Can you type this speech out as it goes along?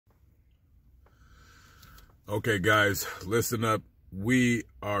Okay, guys, listen up. We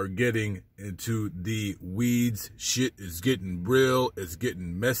are getting into the weeds. Shit is getting real, it's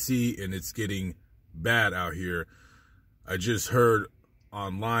getting messy, and it's getting bad out here. I just heard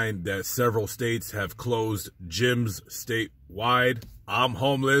online that several states have closed gyms statewide. I'm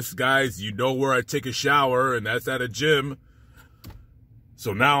homeless, guys. You know where I take a shower, and that's at a gym.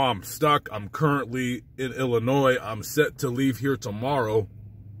 So now I'm stuck. I'm currently in Illinois. I'm set to leave here tomorrow,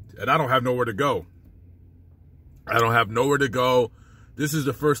 and I don't have nowhere to go. I don't have nowhere to go. This is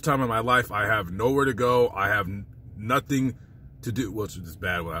the first time in my life I have nowhere to go. I have nothing to do. Well, it's just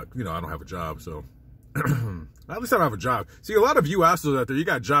bad when I don't have a job, so at least I don't have a job. See, a lot of you assholes out there, you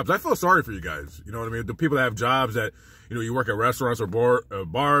got jobs. I feel sorry for you guys. You know what I mean? The people that have jobs that, you work at restaurants or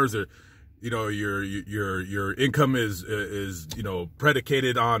bars, or, your income is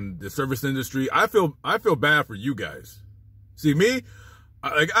predicated on the service industry. I feel bad for you guys. See, me,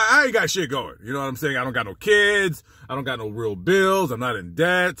 I ain't got shit going. You know what I'm saying? I don't got no kids. I don't got no real bills. I'm not in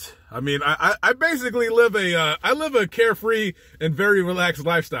debt. I mean, I basically live a carefree and very relaxed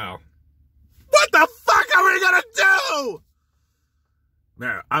lifestyle. What the fuck are we gonna do?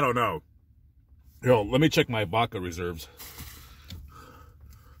 Man, I don't know. Yo, let me check my vodka reserves.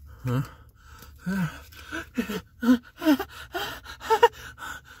 Huh?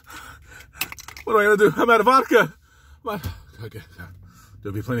 What am I gonna do? I'm out of vodka. What? Okay.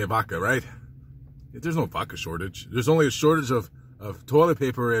 There'll be plenty of vodka, right? There's no vodka shortage. There's only a shortage of toilet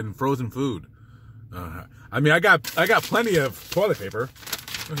paper and frozen food. I mean, I got plenty of toilet paper.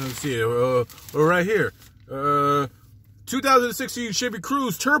 Let's see, right here. 2016 Chevy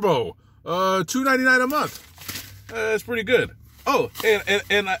Cruze Turbo, $2.99 a month. That's pretty good. Oh,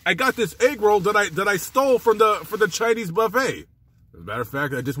 and I got this egg roll that I stole from the Chinese buffet. As a matter of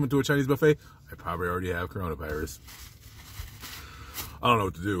fact, I just went to a Chinese buffet. I probably already have coronavirus. I don't know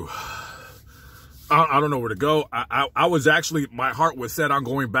what to do. I don't know where to go. I was actually, my heart was set on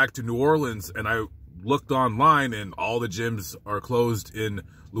going back to New Orleans, and I looked online, and all the gyms are closed in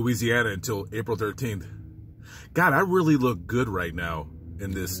Louisiana until April 13th. God, I really look good right now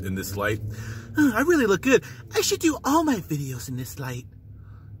in this light. I really look good. I should do all my videos in this light.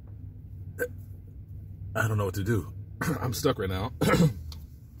 I don't know what to do. I'm stuck right now.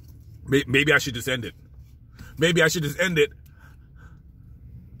 Maybe I should just end it. Maybe I should just end it.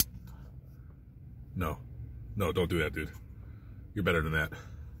 No, don't do that, dude. You're better than that.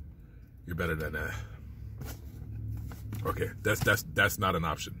 You're better than that. Okay, that's not an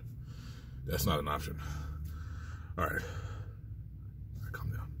option. That's not an option. All right,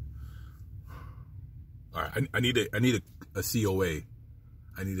 calm down. All right, I need a COA.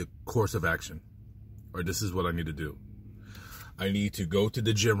 I need a course of action, or this is what I need to do. I need to go to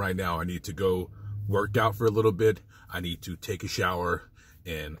the gym right now. I need to go work out for a little bit. I need to take a shower,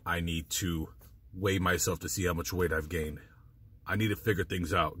 and I need to weigh myself to see how much weight I've gained. I need to figure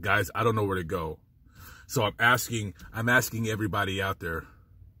things out. Guys, I don't know where to go. So I'm asking everybody out there.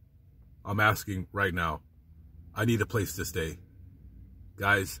 I'm asking right now. I need a place to stay.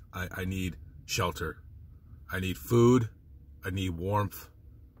 Guys, I need shelter. I need food. I need warmth.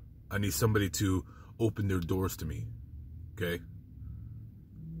 I need somebody to open their doors to me. Okay?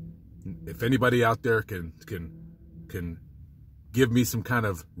 If anybody out there can give me some kind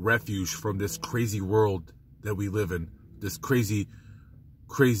of refuge from this crazy world that we live in, this crazy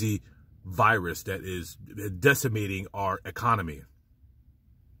virus that is decimating our economy,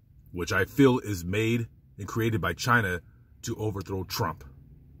 which I feel is made and created by China to overthrow Trump. I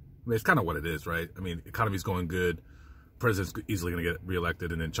mean, it's kind of what it is, right? I mean, economy's going good. President's easily going to get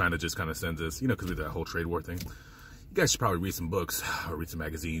reelected, and then China just kind of sends us, because of that whole trade war thing. You guys should probably read some books, or read some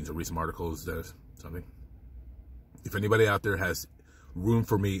magazines, or read some articles, something. If anybody out there has room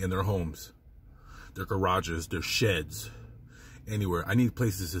for me in their homes, their garages, their sheds, anywhere, I need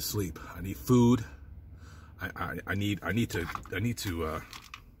places to sleep. I need food. I need some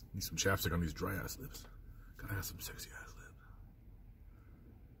chapstick on these dry ass lips. Gotta have some sexy ass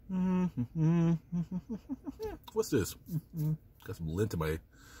lips. What's this? Got some lint in my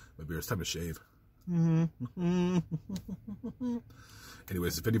beard. It's time to shave.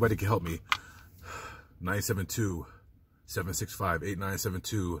 Anyways, if anybody can help me,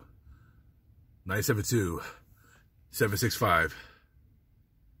 972-765-8972.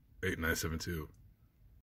 972-765-8972.